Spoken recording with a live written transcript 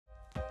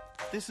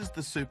This is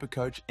the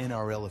SuperCoach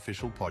NRL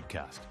official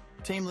podcast.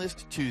 Team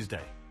List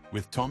Tuesday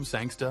with Tom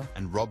Sangster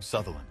and Rob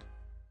Sutherland.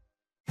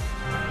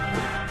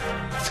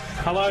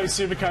 Hello,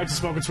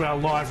 SuperCoaches. Welcome to our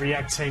live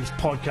React Teams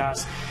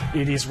podcast.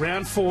 It is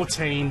round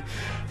 14.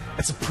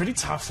 It's a pretty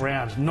tough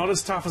round. Not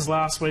as tough as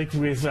last week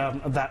with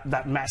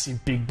that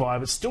massive big bye,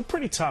 but still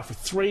pretty tough with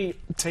 3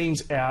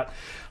 teams out.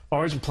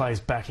 Origin players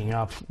backing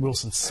up.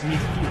 Wilson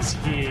Smith is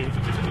here.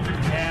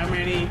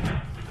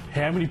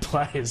 How many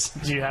players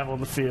do you have on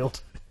the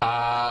field?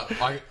 I'm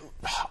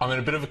in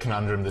a bit of a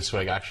conundrum this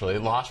week, actually.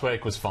 Last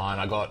week was fine.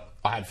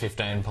 I had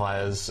 15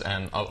 players,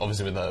 and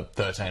obviously with the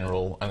 13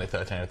 rule, only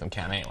 13 of them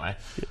count anyway.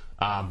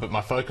 But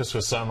my focus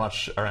was so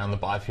much around the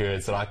bye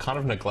periods that I kind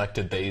of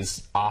neglected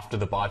these after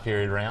the bye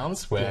period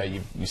rounds, where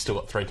you still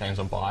got 3 teams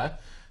on bye.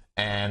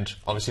 And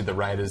obviously the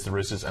Raiders, the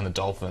Roosters and the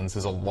Dolphins,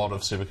 there's a lot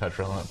of Supercoach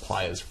relevant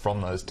players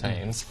from those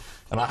teams,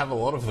 and I have a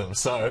lot of them.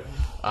 So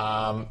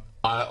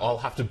I'll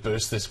have to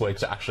boost this week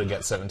to actually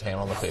get 17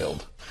 on the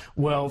field.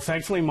 Well,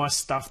 thankfully my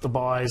stuff the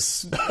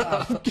buys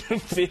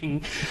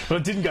thing, but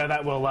it didn't go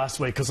that well last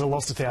week because I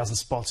lost 1,000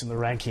 spots in the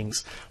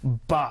rankings.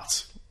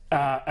 But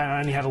I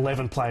only had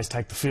 11 players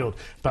take the field.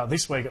 But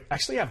this week I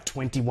actually have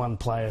 21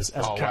 players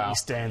as it currently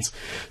stands.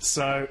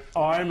 So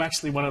I'm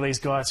actually one of these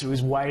guys who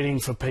is waiting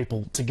for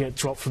people to get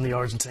dropped from the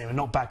Origin team and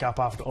not back up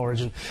after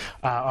Origin.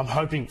 I'm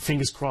hoping,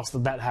 fingers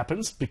crossed, that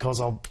happens,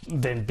 because I'll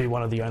then be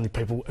one of the only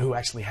people who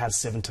actually has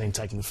 17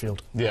 taking the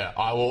field. Yeah,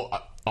 I will.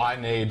 I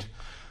need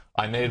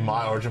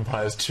my Origin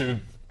players to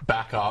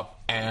back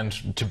up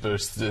and to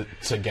boost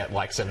to get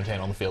like 17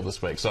 on the field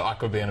this week. So I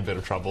could be in a bit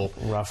of trouble.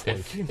 Rough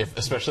week.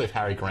 Especially if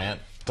Harry Grant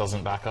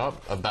doesn't back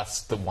up.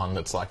 That's the one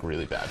that's like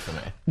really bad for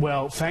me.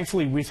 Well,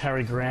 thankfully with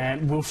Harry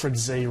Grant, Wilfred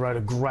Z wrote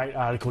a great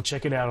article.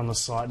 Check it out on the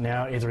site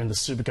now, either in the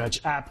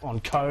SuperCoach app, on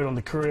Code, on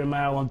the Courier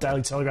Mail, on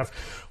Daily Telegraph,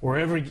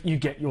 wherever you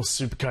get your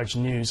SuperCoach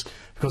news,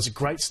 because it's a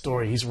great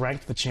story. He's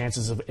ranked the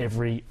chances of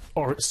every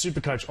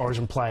SuperCoach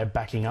Origin player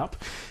backing up,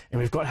 and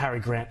we've got Harry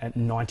Grant at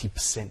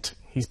 90%.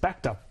 He's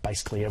backed up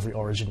basically every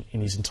Origin in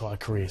his entire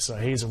career, so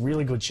he has a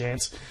really good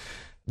chance.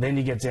 Then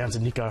you get down to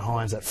Nicho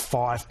Hynes at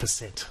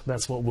 5%.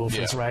 That's what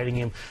Wilfred's rating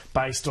him,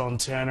 based on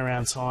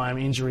turnaround time,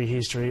 injury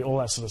history, all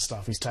that sort of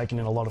stuff. He's taken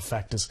in a lot of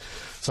factors.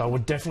 So I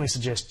would definitely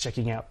suggest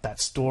checking out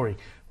that story.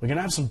 We're going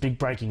to have some big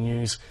breaking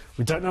news.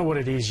 We don't know what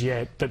it is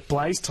yet, but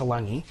Blaze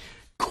Talangi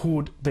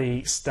could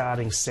be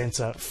starting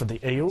centre for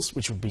the Eels,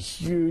 which would be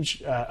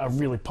huge. A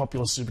really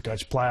popular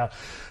SuperCoach player,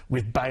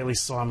 with Bailey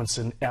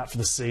Simonson out for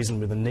the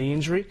season with a knee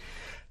injury.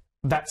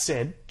 That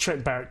said,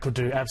 Trent Barrett could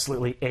do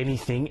absolutely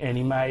anything, and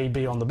he may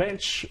be on the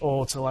bench,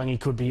 or Talangi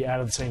could be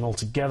out of the team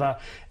altogether.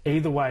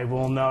 Either way,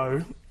 we'll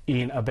know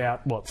in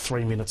about,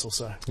 3 minutes or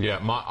so. Yeah,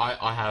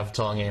 I have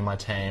Talangi in my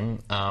team.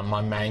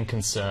 My main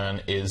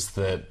concern is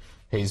that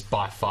he's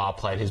by far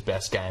played his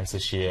best games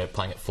this year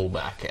playing at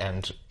fullback,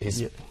 and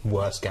his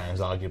worst games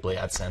arguably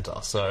at centre.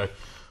 So,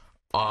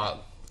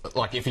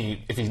 like if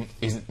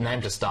he's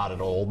named to start at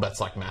all,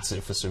 that's like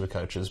massive for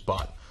Supercoaches,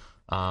 but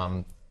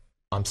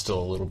I'm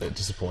still a little bit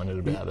disappointed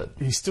about it.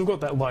 He's still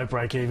got that low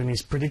break even.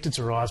 He's predicted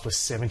to rise by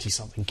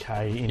 70-something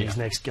K in his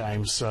next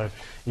game. So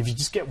if you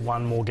just get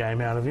one more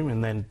game out of him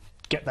and then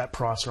get that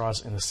price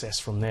rise and assess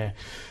from there.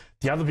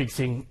 The other big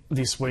thing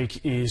this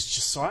week is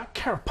Josiah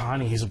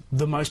Karapani. He's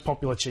the most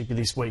popular cheapie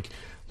this week.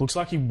 Looks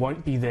like he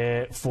won't be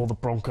there for the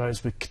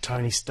Broncos with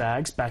Tony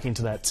Staggs back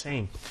into that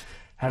team.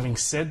 Having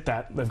said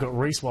that, they've got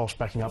Reece Walsh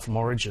backing up from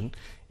Origin.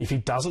 If he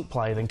doesn't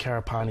play, then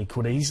Karapani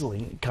could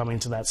easily come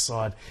into that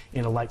side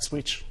in a late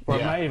switch. Or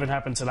it may even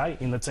happen today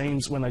in the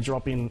teams when they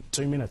drop in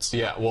 2 minutes.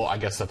 Yeah, well, I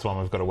guess that's one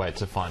we've got to wait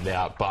to find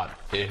out. But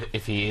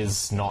if he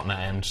is not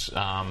named,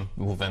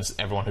 well, then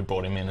everyone who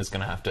brought him in is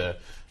going to have to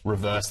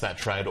reverse that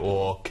trade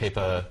or keep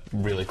a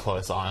really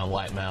close eye on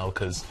late mail,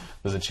 because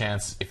there's a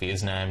chance if he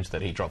is named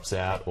that he drops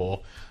out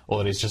or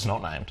that he's just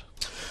not named.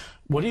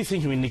 What do you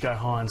think of Nicho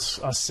Hynes?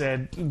 I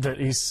said that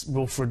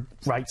Wilfred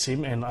rates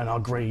him, and I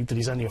agree that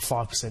he's only a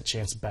 5%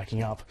 chance of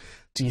backing up.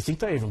 Do you think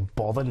they even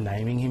bother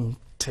naming him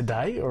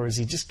today, or is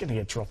he just going to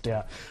get dropped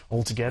out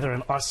altogether?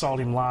 And I sold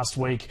him last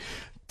week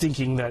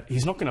thinking that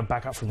he's not going to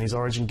back up from these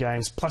Origin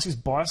games. Plus, his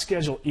bye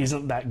schedule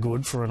isn't that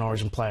good for an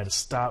Origin player to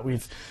start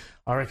with.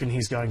 I reckon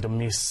he's going to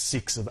miss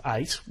 6 of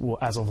 8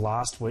 as of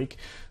last week.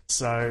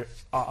 So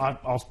I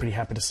was pretty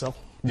happy to sell.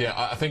 Yeah,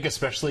 I think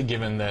especially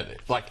given that,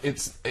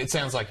 it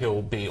sounds like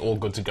he'll be all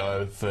good to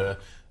go for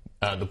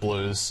the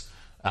Blues,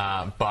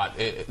 but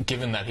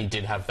given that he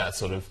did have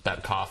that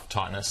calf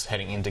tightness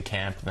heading into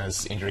camp and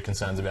there's injury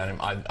concerns about him,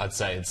 I'd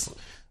say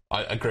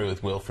I agree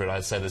with Wilfred.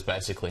 I'd say there's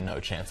basically no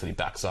chance that he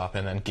backs up,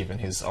 and then given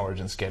his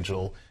Origin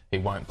schedule, he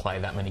won't play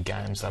that many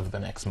games over the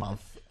next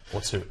month or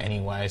 2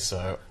 anyway,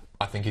 so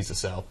I think he's a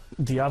sell.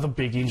 The other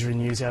big injury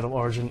news out of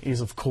Origin is,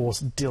 of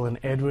course, Dylan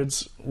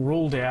Edwards,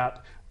 ruled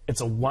out. It's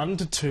a 1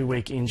 to 2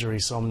 week injury,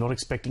 so I'm not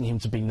expecting him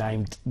to be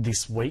named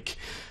this week.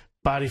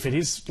 But if it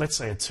is, let's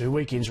say, a 2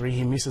 week injury,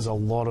 he misses a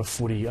lot of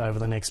footy over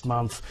the next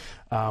month,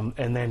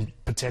 and then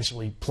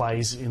potentially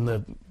plays in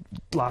the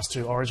last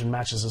 2 Origin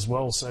matches as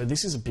well. So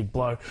this is a big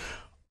blow.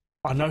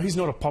 I know he's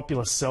not a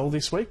popular sell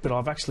this week, but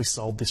I've actually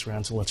sold this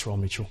round to Latrell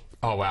Mitchell.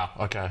 Oh, wow.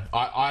 Okay.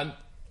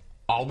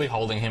 I'll be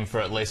holding him for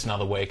at least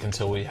another week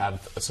until we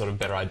have a sort of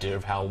better idea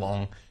of how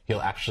long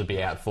he'll actually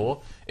be out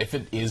for. If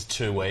it is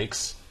 2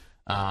 weeks,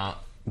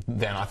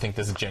 then I think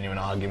there's a genuine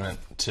argument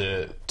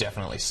to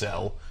definitely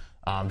sell,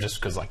 just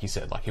because, like you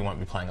said, like he won't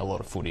be playing a lot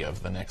of footy over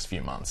the next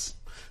few months.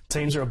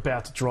 Teams are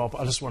about to drop.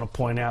 I just want to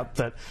point out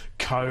that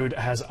Code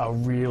has a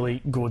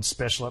really good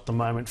special at the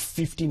moment.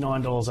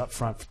 $59 up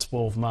front for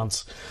 12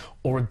 months,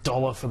 or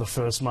 $1 for the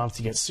first month.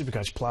 You get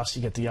SuperCoach Plus,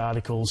 you get the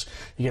articles,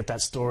 you get that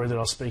story that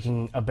I was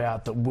speaking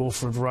about that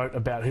Wilfred wrote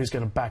about who's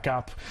going to back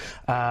up,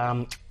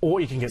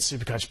 or you can get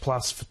SuperCoach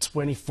Plus for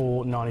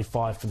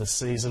 $24.95 for the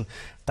season.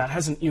 That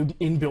has an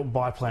inbuilt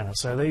buy planner.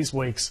 So these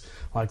weeks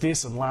like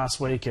this and last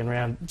week and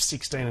round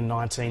 16 and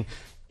 19,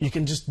 you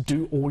can just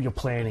do all your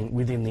planning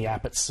within the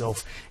app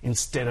itself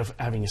instead of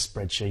having your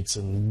spreadsheets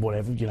and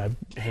whatever,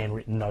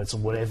 handwritten notes or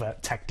whatever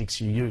tactics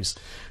you use.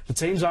 The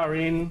teams are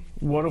in.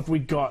 What have we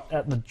got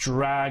at the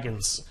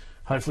Dragons?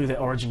 Hopefully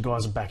their Origin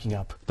guys are backing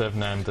up. They've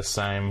named the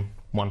same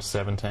 1 to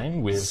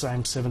 17 with...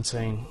 Same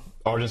 17.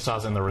 Origin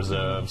stars in the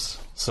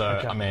reserves. So,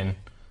 okay. I mean,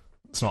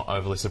 it's not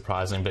overly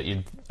surprising, but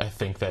I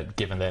think that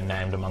given they're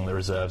named among the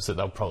reserves, that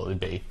they'll probably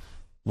be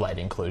late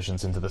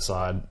inclusions into the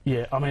side.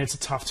 Yeah, I mean, it's a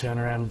tough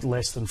turnaround,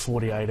 less than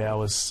 48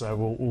 hours, so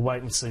we'll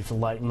wait and see for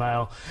late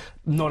mail.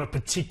 Not a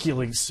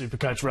particularly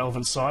Supercoach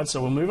relevant side, so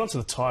we'll move on to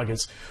the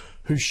Tigers,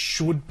 who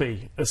should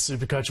be a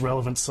Supercoach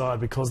relevant side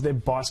because their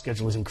bye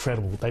schedule is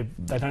incredible. They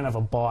don't have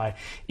a bye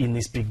in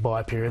this big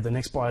bye period. The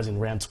next bye is in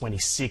round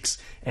 26,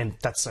 and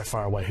that's so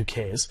far away, who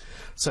cares?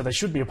 So they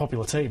should be a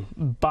popular team,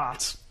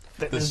 but...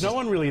 There's no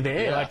one really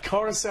there. Yeah. Like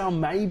Coruscant,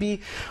 maybe.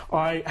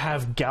 I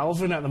have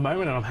Galvin at the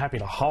moment, and I'm happy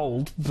to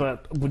hold.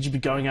 But would you be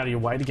going out of your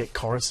way to get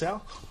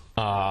Coruscant?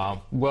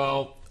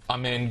 Well, I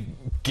mean,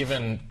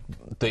 given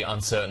the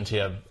uncertainty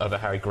of a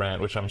Harry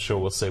Grant, which I'm sure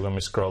we'll see when we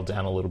scroll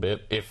down a little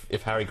bit,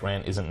 if Harry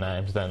Grant isn't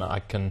named, then I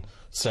can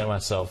see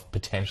myself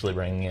potentially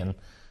bringing in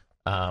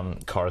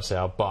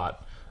Coruscant.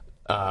 But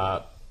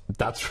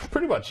that's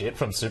pretty much it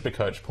from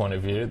Supercoach point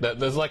of view.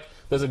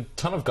 There's a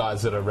ton of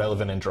guys that are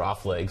relevant in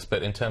draft leagues,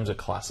 but in terms of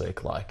classic,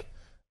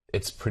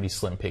 it's pretty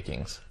slim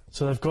pickings.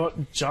 So they've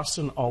got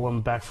Justin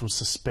Olam back from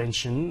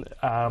suspension.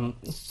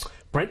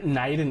 Brent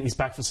Naden is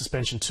back from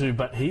suspension too,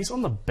 but he's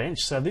on the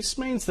bench. So this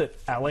means that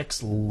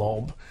Alex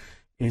Lobb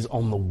is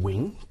on the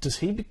wing. Does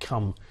he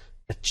become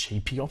a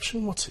cheapie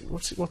option?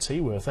 What's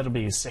he worth? That'll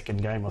be his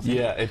second game, I think.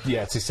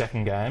 Yeah, it's his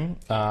second game.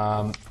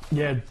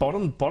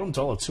 Bottom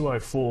dollar,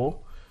 204.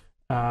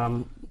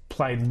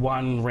 Played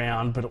one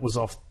round, but it was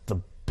off the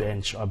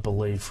bench, I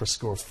believe, for a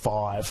score of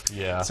 5.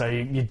 Yeah. So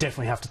you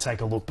definitely have to take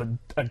a look, but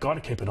a guy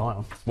to keep an eye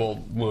on.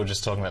 Well, we were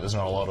just talking about there's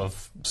not a lot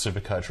of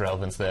Supercoach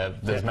relevance there.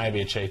 There's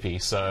maybe a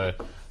cheapie, so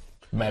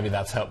maybe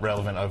that's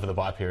relevant over the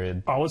bye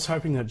period. I was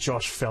hoping that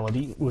Josh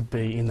Felaherty would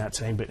be in that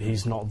team, but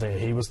he's not there.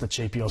 He was the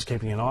cheapie I was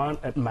keeping an eye on.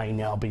 It may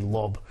now be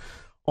Lobb.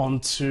 On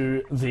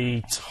to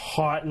the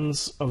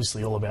Titans,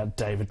 obviously all about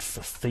David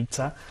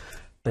Fafita.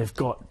 They've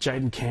got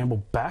Jaden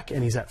Campbell back,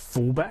 and he's at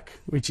fullback,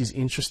 which is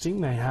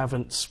interesting. They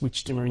haven't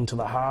switched him into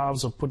the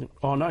halves or put him...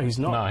 Oh, no, he's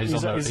not. No, he's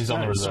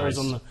on the reserves.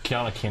 Sorry,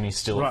 Keanu Kinney's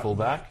still at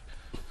fullback.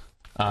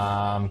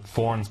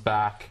 Foran's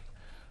back.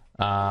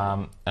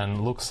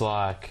 And looks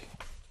like...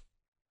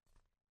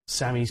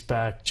 Sammy's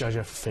back.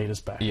 Jojo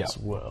Fafita's back as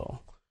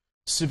well.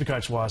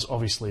 Supercoach-wise,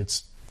 obviously,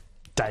 it's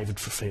David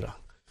Fafita.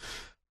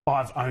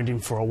 I've owned him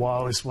for a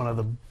while. He's one of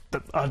the...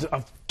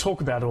 I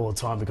talk about it all the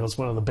time because it's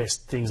one of the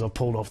best things I've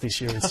pulled off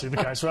this year in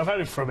Supercoach. So I've had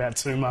him for about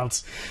 2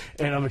 months,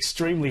 and I'm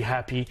extremely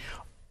happy.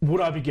 Would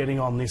I be getting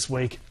on this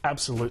week?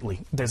 Absolutely.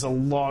 There's a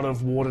lot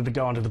of water to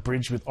go under the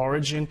bridge with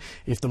Origin.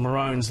 If the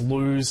Maroons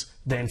lose,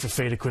 then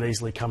Fafita could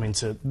easily come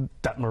into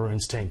that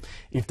Maroons team.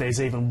 If there's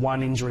even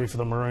one injury for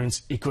the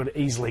Maroons, he could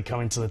easily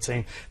come into the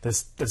team.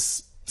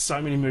 There's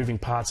so many moving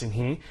parts in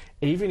here.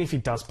 Even if he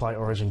does play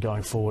Origin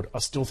going forward, I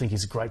still think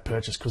he's a great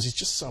purchase because he's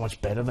just so much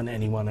better than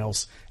anyone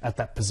else at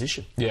that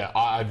position.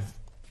 Yeah,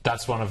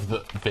 that's one of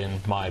been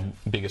my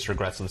biggest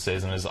regrets of the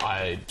season is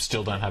I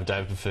still don't have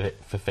David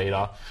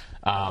Fafita.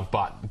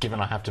 But given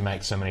I have to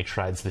make so many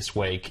trades this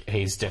week,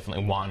 he's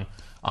definitely one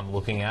I'm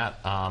looking at.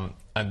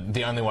 And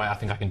the only way I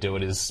think I can do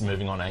it is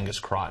moving on Angus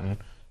Crichton,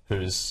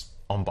 who's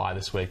on bye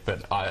this week.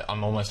 But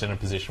I'm almost in a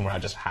position where I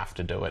just have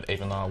to do it,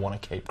 even though I want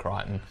to keep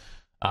Crichton.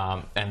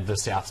 And the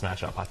Souths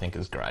matchup, I think,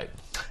 is great.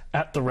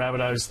 At the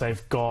Rabbitohs,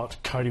 they've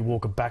got Cody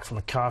Walker back from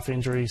a calf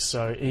injury,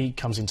 so he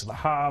comes into the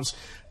halves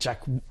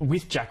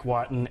with Jack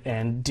Whiten,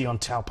 and Dion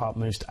Talpart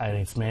moves to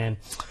 18th man.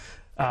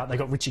 They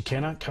got Richie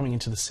Kenner coming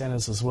into the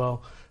centres as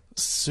well.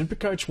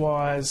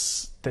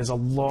 Supercoach-wise, there's a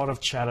lot of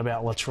chat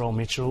about Latrell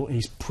Mitchell.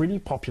 He's pretty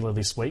popular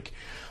this week.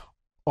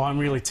 I'm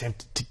really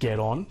tempted to get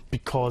on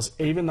because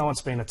even though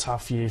it's been a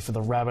tough year for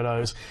the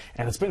Rabbitohs,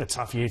 and it's been a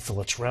tough year for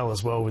Latrell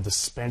as well with the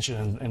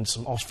suspension and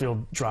some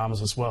off-field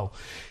dramas as well,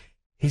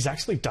 he's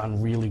actually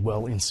done really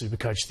well in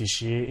Supercoach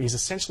this year. He's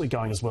essentially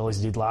going as well as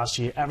he did last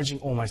year, averaging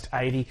almost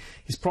 80.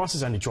 His price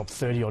has only dropped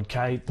 30-odd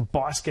K. The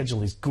buy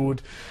schedule is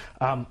good.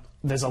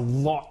 there's a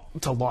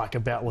lot to like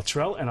about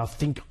Latrell, and I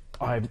think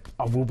I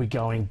will be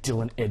going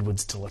Dylan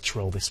Edwards to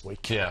Latrell this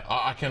week. Yeah,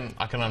 I can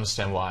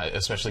understand why,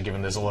 especially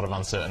given there's a lot of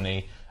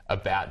uncertainty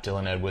about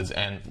Dylan Edwards,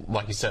 and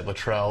like you said,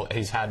 Latrell,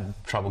 he's had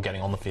trouble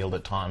getting on the field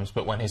at times,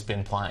 but when he's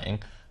been playing,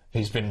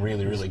 he's been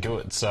really, really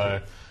good.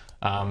 So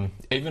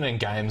even in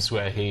games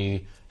where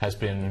he has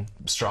been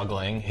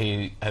struggling,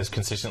 he has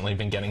consistently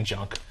been getting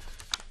junk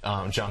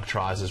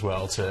tries as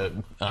well to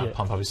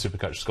pump up his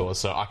SuperCoach scores.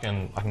 So I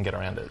can get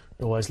around it.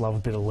 Always love a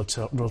bit of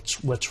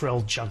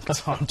Latrell junk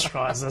time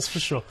tries, that's for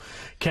sure.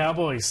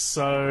 Cowboys.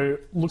 So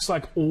looks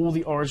like all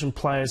the Origin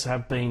players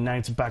have been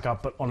named to back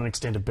up, but on an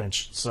extended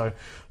bench. So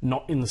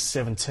not in the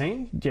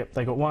 17. Yep,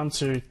 they got 1,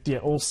 2. Yeah,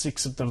 all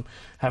 6 of them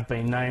have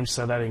been named.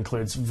 So that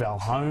includes Val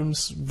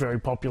Holmes, very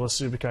popular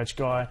SuperCoach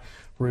guy.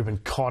 Ruben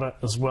Cotter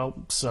as well.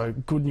 So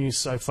good news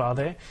so far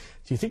there.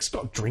 Do you think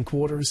Scott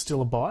Drinkwater is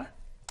still a buy?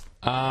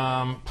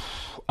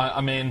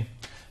 I mean,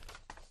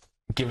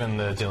 given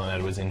the Dylan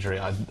Edwards injury,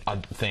 I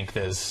think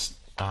there's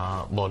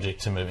logic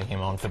to moving him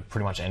on for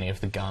pretty much any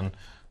of the gun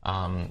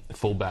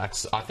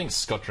fullbacks. I think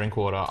Scott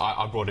Drinkwater,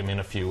 I brought him in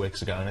a few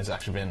weeks ago and he's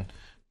actually been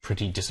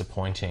pretty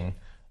disappointing.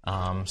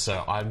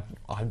 So I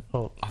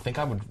think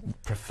I would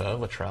prefer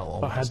Latrell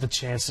almost. I had the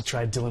chance to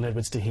trade Dylan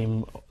Edwards to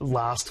him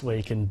last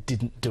week and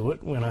didn't do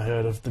it when I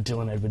heard of the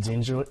Dylan Edwards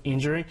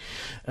injury.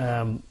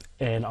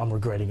 And I'm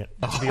regretting it,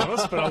 to be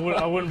honest, but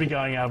I wouldn't be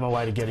going out of my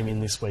way to get him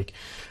in this week.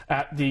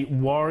 At the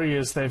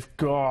Warriors, they've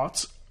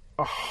got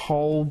a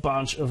whole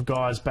bunch of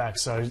guys back.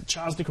 So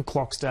Charles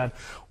Nickel-Clockstad,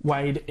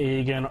 Wade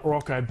Egan,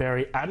 Rocco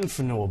Berry, Adam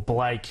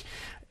Fanua-Blake,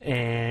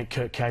 and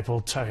Kurt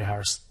Capel, Tohu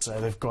Harris. So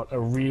they've got a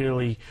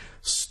really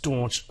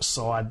staunch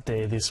side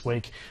there this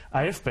week.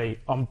 AFB,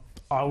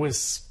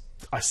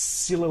 I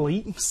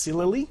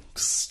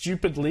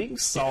stupidly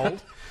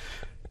sold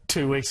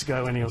 2 weeks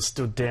ago when he was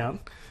stood down.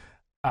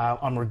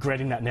 I'm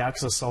regretting that now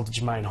because I sold to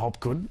Jermaine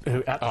Hopgood,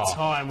 who at the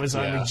time was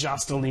only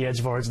just on the edge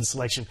of Origin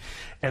selection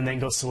and then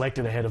got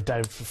selected ahead of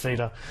David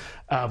Fafita.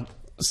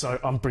 So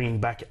I'm bringing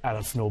back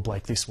Adam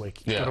Fanua-Blake this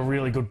week. Got a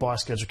really good buy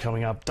schedule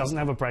coming up. Doesn't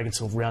have a break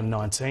until round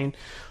 19.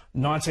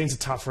 19's a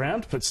tough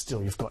round, but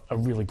still you've got a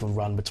really good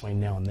run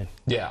between now and then.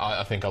 Yeah,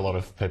 I think a lot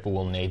of people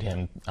will need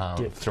him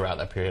throughout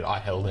that period. I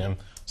held him,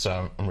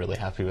 so I'm really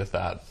happy with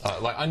that.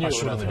 I knew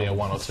it would only be a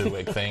 1 or 2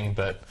 week thing,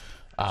 but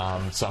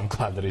so I'm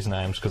glad that he's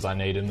named because I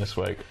need him this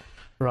week.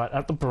 Right,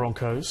 at the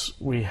Broncos,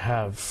 we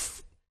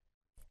have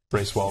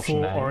Reece Walsh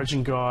 4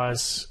 Origin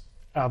guys.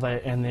 They're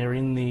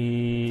in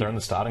the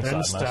starting side,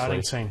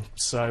 mostly. Team.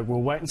 So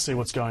we'll wait and see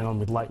what's going on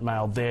with late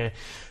mail there.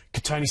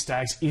 Katoni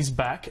Staggs is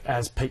back,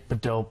 as Pete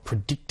Bedell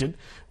predicted,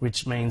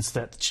 which means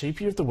that the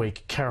cheapie of the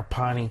week,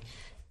 Karapani,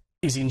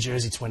 is in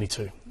jersey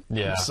 22.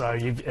 Yeah. So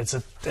it's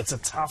a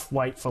tough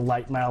wait for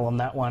late mail on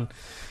that one.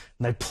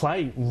 And they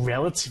play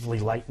relatively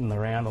late in the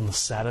round on the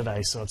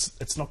Saturday, so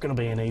it's not going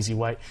to be an easy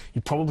wait.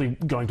 You're probably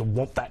going to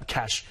want that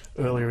cash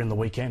earlier in the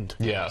weekend.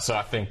 Yeah. So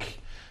I think,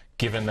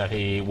 given that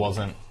he's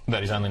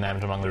only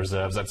named among the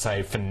reserves, I'd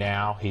say for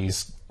now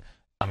he's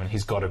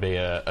got to be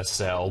a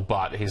sell,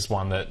 but he's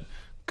one that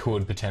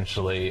could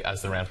potentially,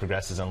 as the round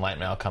progresses and late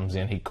mail comes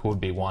in, he could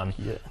be one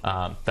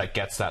that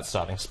gets that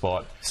starting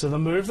spot. So the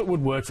move that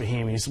would work for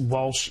him is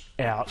Walsh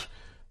out,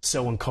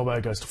 Selwyn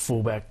Cobbo goes to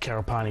fullback,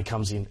 Karapani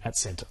comes in at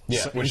centre.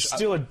 Yeah, so he's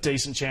still a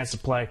decent chance to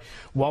play.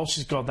 Walsh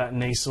has got that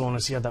knee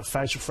soreness, he had that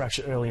facial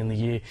fracture early in the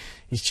year.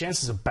 His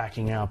chances of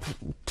backing up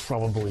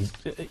probably,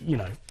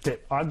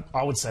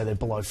 I would say they're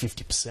below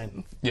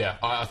 50%. Yeah,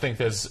 I think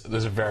there's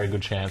a very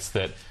good chance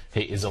that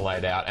he is a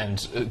laid out,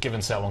 and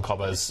given Selwyn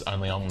Cobbo's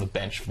only on the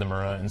bench for the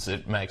Maroons,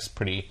 it makes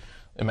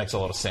a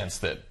lot of sense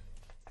that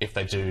if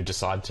they do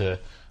decide to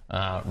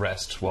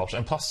rest Walsh,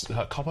 and plus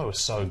Cobbo was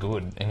so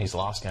good in his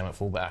last game at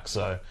fullback,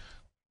 so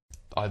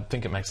I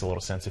think it makes a lot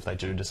of sense if they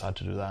do decide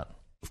to do that.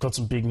 We've got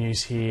some big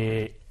news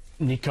here.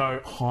 Nico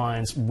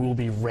Hines will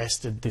be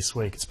rested this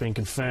week. It's been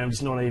confirmed.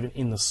 He's not even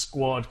in the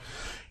squad.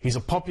 He's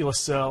a popular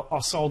sell. I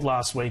sold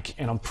last week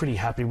and I'm pretty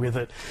happy with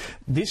it.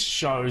 This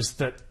shows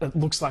that it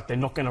looks like they're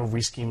not going to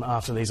risk him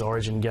after these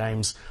Origin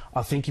games.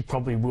 I think he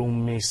probably will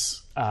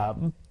miss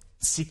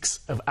 6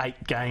 of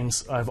 8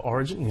 games over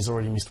Origin. He's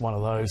already missed one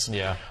of those.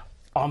 Yeah.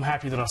 I'm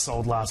happy that I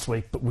sold last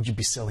week, but would you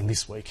be selling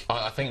this week?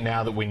 I think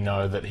now that we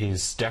know that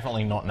he's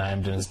definitely not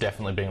named and is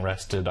definitely being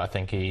rested, I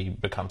think he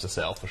becomes a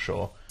sell for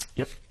sure.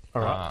 Yep.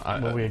 All right.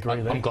 Well, we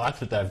agree there. I'm glad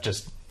that they've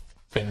just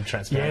been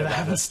transparent. Yeah, they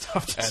haven't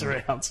stuffed us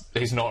around.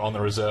 He's not on the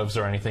reserves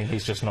or anything.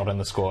 He's just not in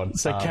the squad.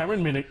 So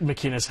Cameron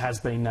McInnes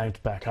has been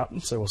named back up,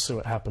 so we'll see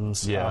what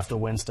happens after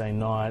Wednesday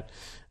night.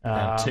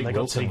 They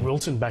got Teague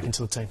Wilton back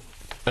into the team.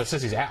 It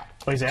says he's out.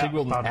 Oh, he's out. Teague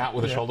Wilton's out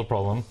with a shoulder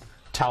problem.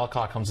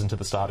 Talakai comes into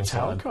the starting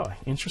side. Talakai,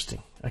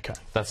 interesting. Okay.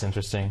 That's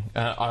interesting.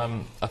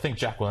 I think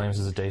Jack Williams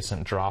is a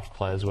decent draft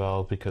play as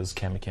well because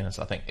Cam McInnes,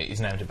 I think he's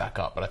named to back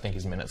up, but I think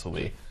his minutes will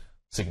be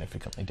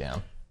significantly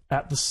down.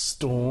 At the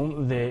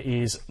Storm, there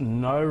is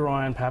no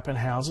Ryan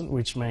Pappenhausen,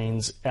 which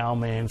means our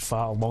man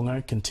Far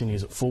Longo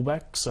continues at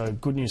fullback, so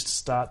good news to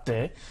start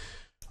there.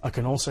 I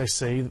can also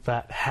see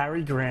that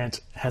Harry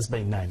Grant has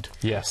been named.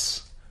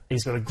 Yes.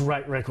 He's got a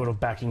great record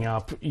of backing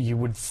up. You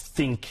would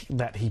think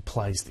that he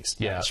plays this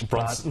match.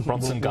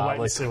 Bronson Garlic.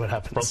 Wait to see what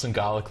happens. Bronson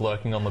Garlic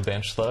lurking on the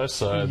bench though,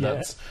 so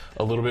that's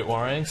a little bit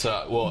worrying.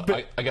 So,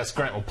 I guess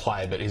Grant will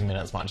play, but his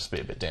minutes might just be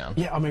a bit down.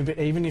 Yeah, I mean, but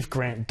even if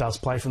Grant does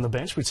play from the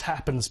bench, which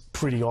happens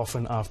pretty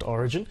often after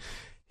Origin,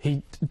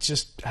 he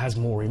just has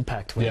more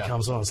impact when he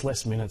comes on. It's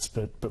less minutes,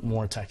 but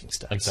more attacking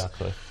stats.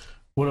 Exactly.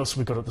 What else have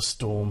we got at the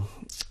Storm?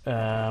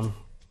 William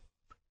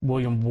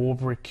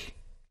Warbrick.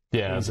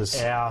 Yeah, is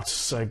out,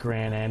 so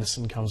Grant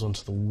Anderson comes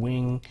onto the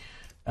wing,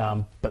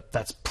 but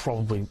that's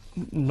probably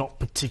not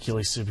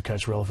particularly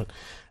Supercoach relevant.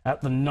 At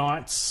the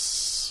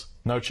Knights...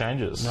 No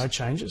changes. No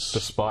changes.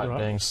 Despite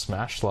being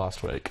smashed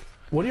last week.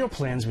 What are your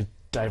plans with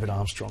David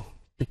Armstrong?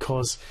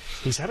 Because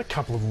he's had a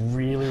couple of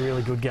really,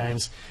 really good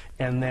games,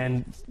 and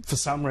then for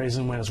some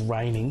reason when it's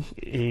raining,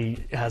 he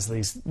has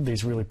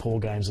these really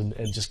poor games and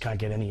just can't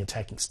get any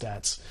attacking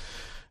stats.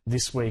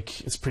 This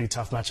week, it's a pretty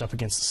tough matchup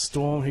against the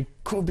Storm. He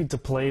could be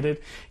depleted.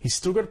 He's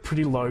still got a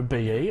pretty low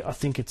BE. I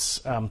think it's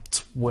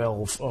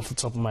 12 off the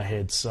top of my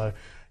head. So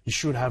you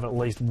should have at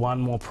least one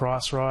more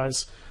price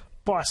rise.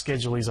 Buy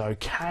schedule is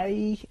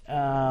okay,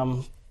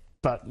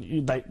 but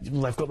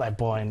they've got that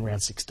buy in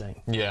round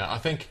 16. Yeah, I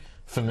think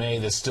for me,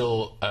 there's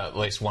still at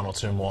least one or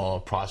two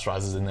more price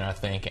rises in there, I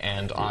think,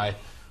 and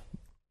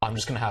I'm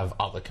just going to have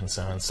other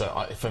concerns.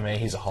 So for me,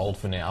 he's a hold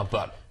for now,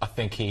 but I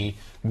think he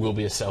will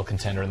be a sell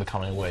contender in the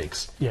coming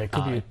weeks. Yeah, it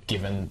could be.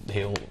 Given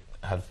he'll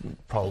have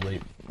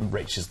probably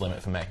reached his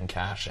limit for making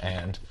cash,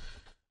 and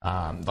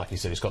like you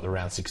said, he's got the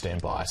round 16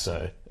 buy,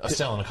 so a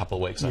sell in a couple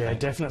of weeks. I think.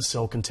 Definite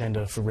sell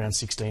contender for round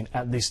 16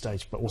 at this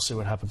stage, but we'll see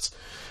what happens.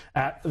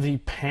 At the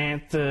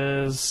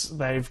Panthers,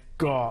 they've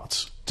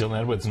got Dylan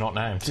Edwards not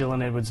named.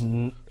 Dylan Edwards,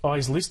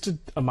 he's listed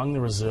among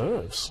the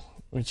reserves,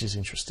 which is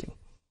interesting.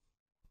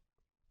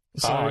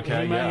 So he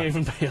may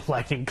even be a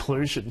late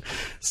inclusion.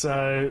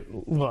 So,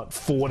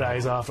 4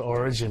 days after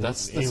Origin,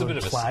 that's he would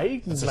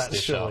play? That's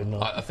surely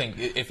not. I think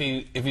if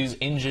he's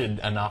injured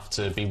enough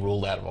to be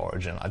ruled out of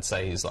Origin, I'd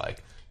say he's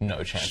like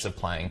no chance of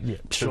playing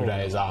 2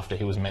 days after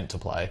he was meant to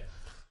play.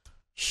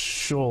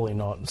 Surely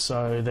not.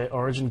 So the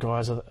Origin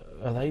guys, are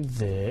they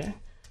there?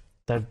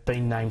 They've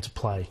been named to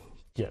play.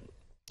 Yep.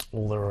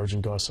 All their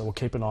Origin guys, so we'll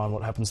keep an eye on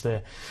what happens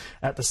there.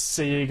 At the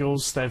Sea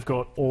Eagles, they've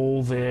got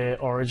all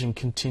their Origin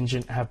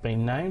contingent have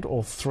been named,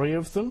 all three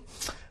of them.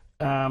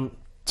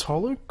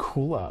 Tolu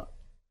Kula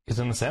is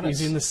in the centres.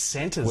 He's in the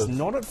centres,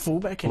 not at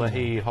fullback anymore.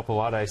 Lehi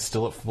Hopewade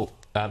still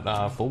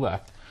at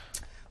fullback.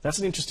 That's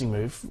an interesting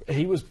move.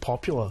 He was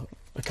popular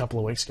a couple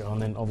of weeks ago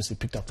and then obviously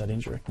picked up that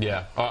injury.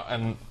 Yeah,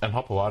 and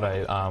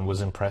Hopewade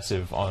was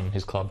impressive on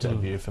his club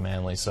debut for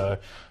Manly, so...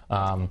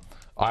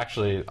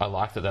 I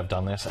like that they've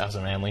done this as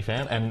a Manly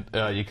fan,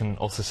 and you can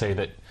also see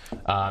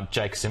that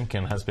Jake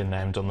Simpkin has been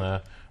named on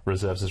the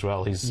reserves as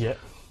well. He's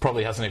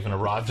probably hasn't even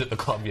arrived at the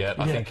club yet.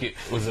 I think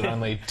was it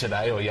only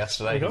today or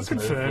yesterday? He got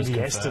confirmed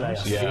yesterday, I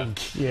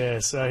think. Yeah,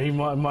 so he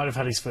might have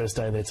had his first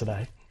day there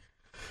today.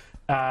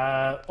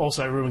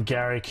 Also, Ruben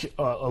Garrick,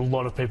 a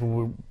lot of people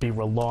will be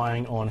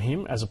relying on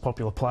him as a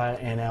popular player,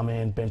 and our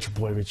man Ben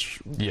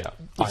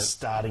Trbojevic is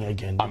starting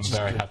again. I'm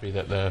very happy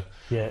that they're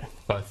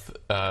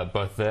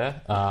both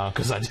there,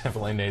 because I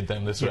definitely need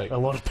them this week. A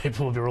lot of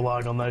people will be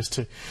relying on those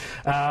two.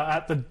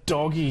 At the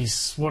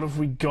Doggies, what have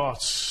we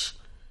got?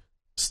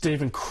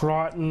 Stephen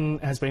Crichton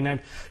has been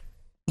named.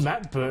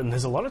 Matt Burton,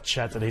 there's a lot of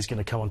chat that he's going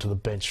to come onto the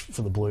bench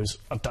for the Blues.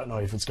 I don't know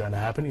if it's going to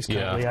happen. He's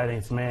currently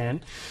 18th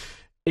man.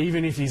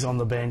 Even if he's on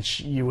the bench,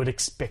 you would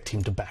expect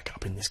him to back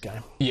up in this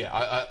game.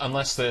 Yeah,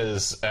 unless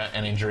there's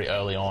an injury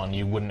early on,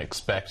 you wouldn't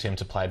expect him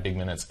to play big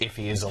minutes if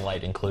he is a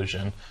late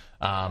inclusion.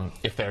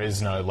 If there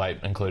is no late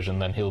inclusion,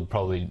 then he'll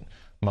probably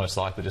most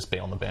likely just be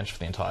on the bench for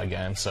the entire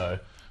game. So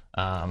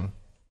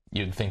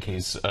you'd think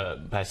he's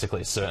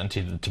basically a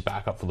certainty to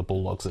back up for the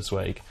Bulldogs this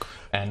week.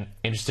 And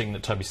interesting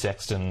that Toby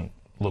Sexton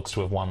looks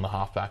to have won the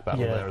halfback battle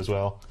there as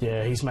well.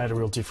 Yeah, he's made a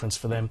real difference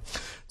for them.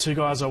 Two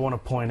guys I want to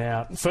point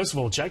out. First of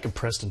all, Jacob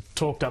Preston,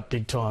 talked up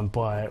big time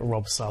by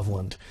Rob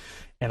Sutherland.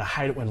 And I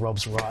hate it when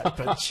Rob's right,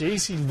 but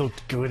geez, he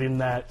looked good in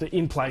that,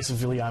 in place of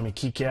Viliami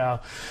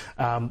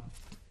Kikau,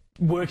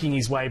 working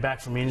his way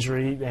back from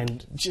injury,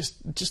 and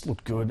just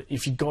looked good.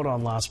 If you got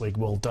on last week,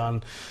 well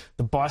done.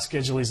 The bye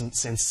schedule isn't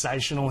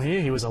sensational here.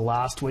 He was a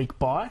last week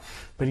bye,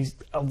 but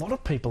a lot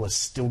of people are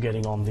still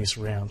getting on this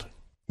round.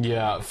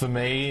 Yeah, for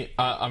me,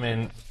 I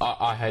mean,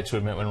 I hate to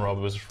admit when Rob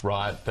was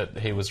right, but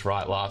he was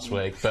right last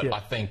week. But I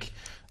think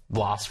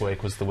last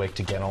week was the week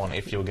to get on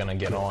if you were going to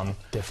get on.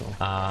 Definitely.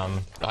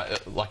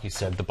 Like you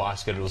said, the bye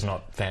schedule was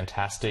not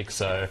fantastic.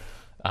 So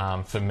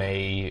for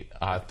me,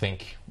 I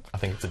think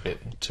it's a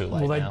bit too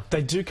late now.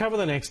 They do cover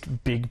the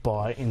next big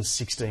bye in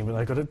 16, but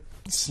they've got a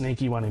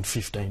sneaky one in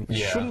 15. It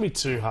shouldn't be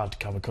too hard to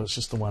cover because it's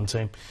just the one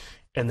team.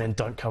 And then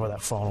don't cover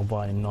that final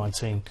bye in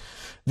 19.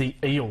 The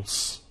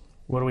Eels.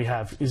 What do we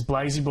have? Is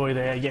Blazy Boy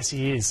there? Yes,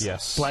 he is.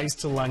 Yes. Blaze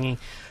Talangi,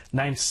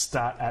 named to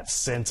start at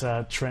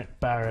centre. Trent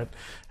Barrett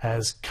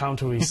has come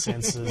to his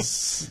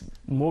senses.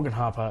 Morgan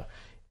Harper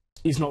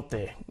is not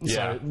there.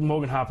 Yeah. So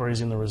Morgan Harper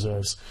is in the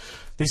reserves.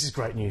 This is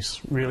great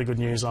news, really good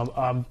news.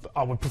 I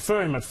would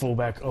prefer him at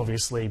fullback,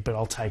 obviously, but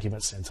I'll take him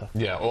at centre.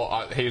 Yeah,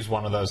 well, he's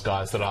one of those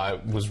guys that I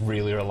was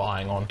really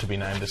relying on to be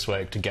named this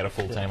week to get a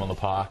full team on the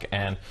park,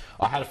 and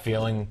I had a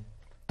feeling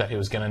that he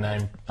was going to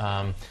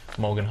name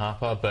Morgan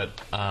Harper, but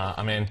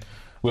I mean,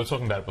 we were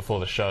talking about it before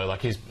the show.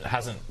 Like, he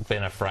hasn't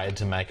been afraid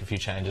to make a few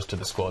changes to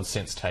the squad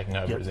since taking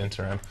over as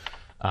interim.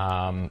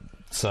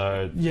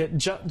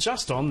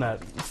 Just on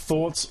that,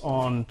 thoughts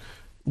on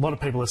a lot of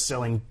people are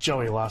selling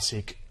Joey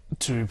Lussick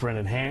to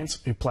Brendan Hans,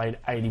 who played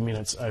 80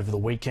 minutes over the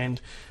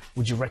weekend.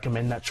 Would you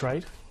recommend that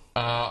trade?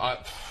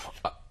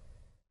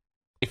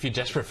 If you're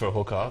desperate for a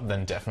hooker,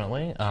 then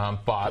definitely.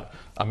 But,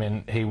 I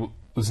mean, he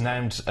was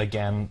named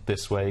again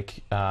this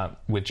week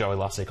with Joey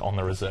Lussick on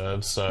the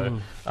reserves, so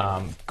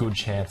good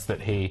chance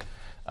that he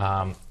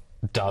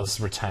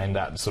does retain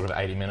that sort of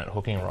 80-minute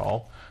hooking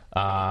role.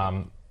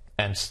 And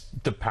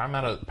the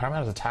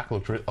Parramatta's attack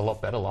looked a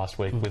lot better last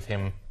week with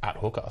him at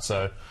hooker.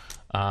 So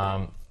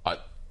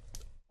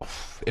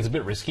it's a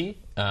bit risky,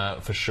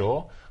 for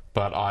sure,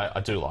 but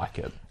I do like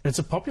it. It's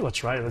a popular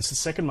trade. It's the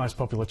second most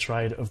popular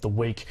trade of the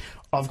week.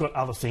 I've got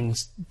other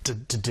things to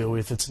deal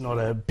with. It's not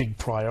a big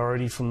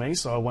priority for me,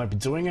 so I won't be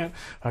doing it.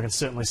 I can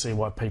certainly see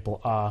why people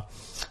are.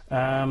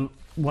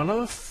 One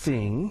other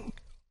thing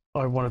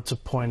I wanted to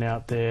point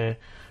out there,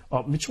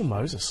 Mitchell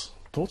Moses.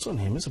 Thoughts on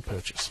him as a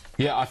purchase?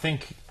 Yeah, I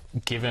think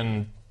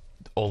given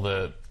all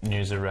the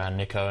news around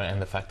Nico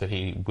and the fact that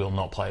he will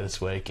not play this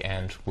week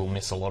and will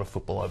miss a lot of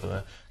football over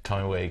the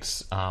coming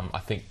weeks, I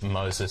think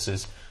Moses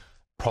is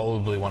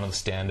probably one of the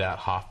standout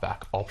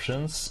halfback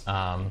options.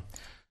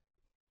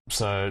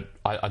 So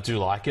I do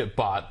like it,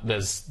 but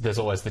there's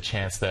always the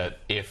chance that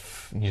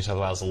if New South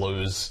Wales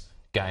lose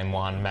game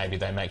one, maybe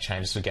they make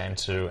changes for game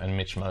two, and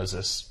Mitch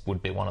Moses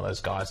would be one of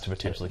those guys to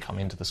potentially come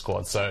into the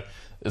squad. So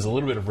there's a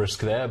little bit of risk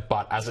there,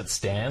 but as it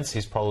stands,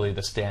 he's probably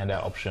the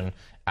standout option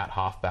at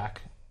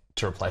halfback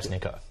to replace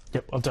Nico.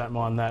 Yep, I don't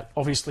mind that.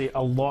 Obviously,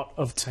 a lot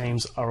of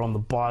teams are on the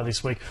bye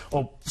this week.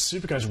 Or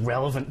Supercoach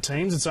relevant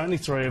teams. It's only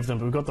 3 of them,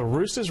 but we've got the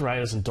Roosters,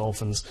 Raiders and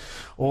Dolphins.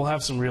 All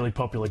have some really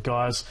popular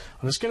guys.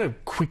 I'm just going to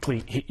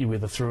quickly hit you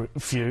with a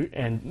few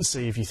and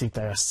see if you think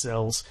they are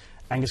sells.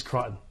 Angus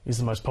Crichton is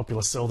the most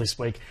popular sell this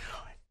week.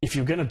 If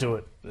you're going to do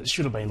it, it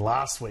should have been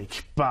last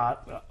week.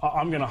 But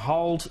I'm going to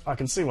hold. I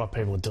can see why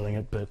people are doing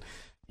it, but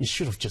you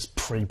should have just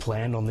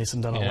pre-planned on this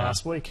and done it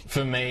last week.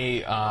 For me,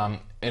 in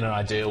an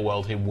ideal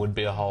world, he would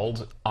be a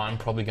hold. I'm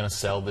probably going to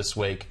sell this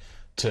week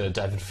to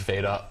David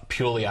Fifita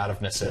purely out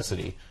of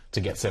necessity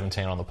to get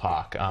 17 on the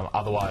park.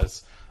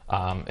 Otherwise,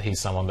 he's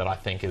someone that I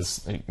think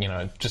is,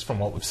 just from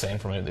what we've seen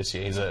from him this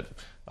year, he's a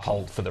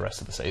hold for the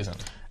rest of the season.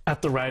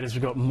 At the Raiders,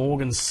 we've got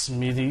Morgan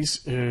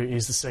Smithies, who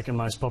is the second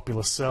most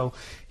popular sell.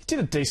 He did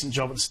a decent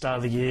job at the start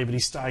of the year, but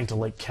he's starting to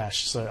leak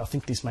cash, so I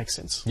think this makes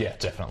sense. Yeah,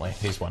 definitely.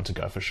 He's one to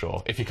go for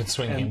sure. If you can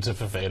swing him to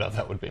Fifita,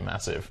 that would be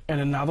massive.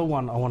 And another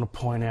one I want to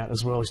point out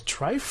as well is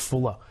Trey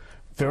Fuller.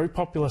 Very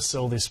popular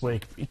sell this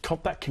week. He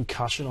copped that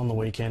concussion on the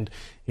weekend.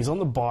 He's on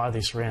the bye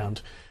this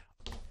round.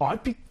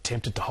 I'd be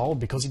tempted to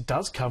hold because he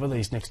does cover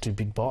these next 2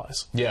 big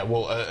buys. Yeah,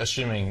 well,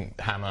 assuming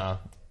Hammer...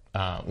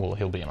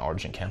 he'll be in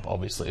Origin camp,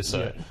 obviously.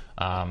 So,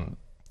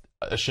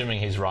 assuming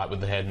he's right with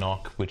the head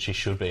knock, which he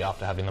should be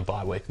after having the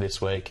bye week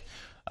this week,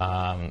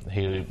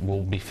 he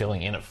will be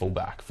filling in at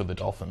fullback for the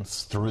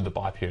Dolphins through the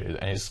bye period,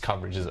 and his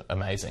coverage is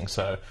amazing.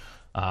 So,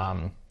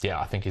 I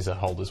think he's a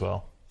hold as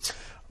well.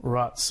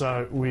 Right,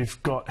 so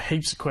we've got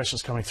heaps of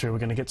questions coming through. We're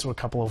going to get to a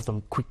couple of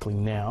them quickly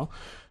now.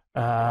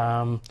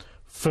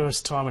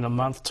 First time in a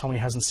month, Tommy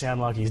hasn't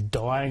sounded like he's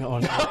dying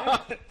on air.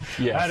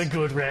 Yes. I had a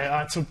good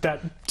rest. I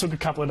took a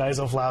couple of days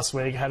off last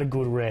week, had a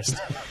good rest,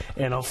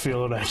 and I'm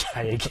feeling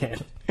okay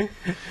again.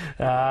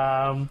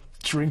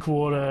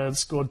 Drinkwater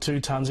scored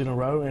 2 tons in a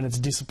row, and it's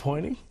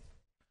disappointing.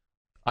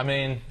 I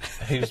mean,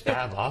 he was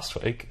bad last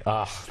week.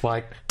 I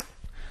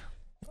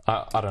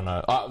don't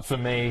know. For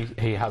me,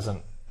 he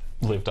hasn't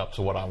lived up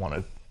to what I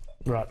wanted.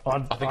 Right. I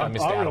think I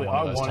missed out on one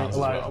of those tons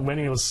as well. When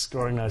he was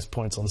scoring those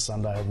points on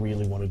Sunday, I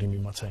really wanted him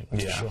in my team,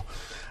 that's for sure.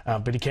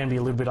 But he can be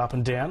a little bit up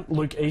and down.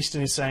 Luke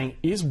Easton is saying,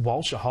 is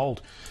Walsh a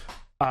hold?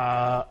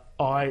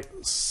 I'm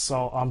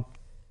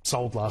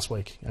sold last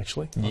week,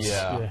 actually.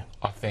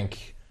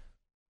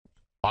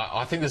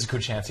 I think there's a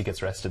good chance he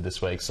gets rested this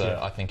week, so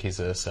I think he's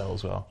a sell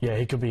as well. Yeah,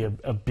 he could be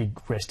a big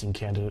resting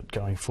candidate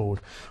going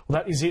forward.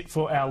 Well, that is it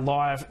for our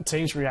live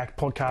Teams React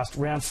podcast,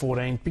 round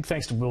 14. Big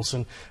thanks to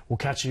Wilson. We'll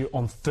catch you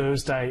on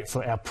Thursday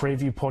for our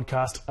preview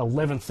podcast,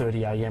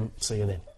 11:30 a.m. See you then.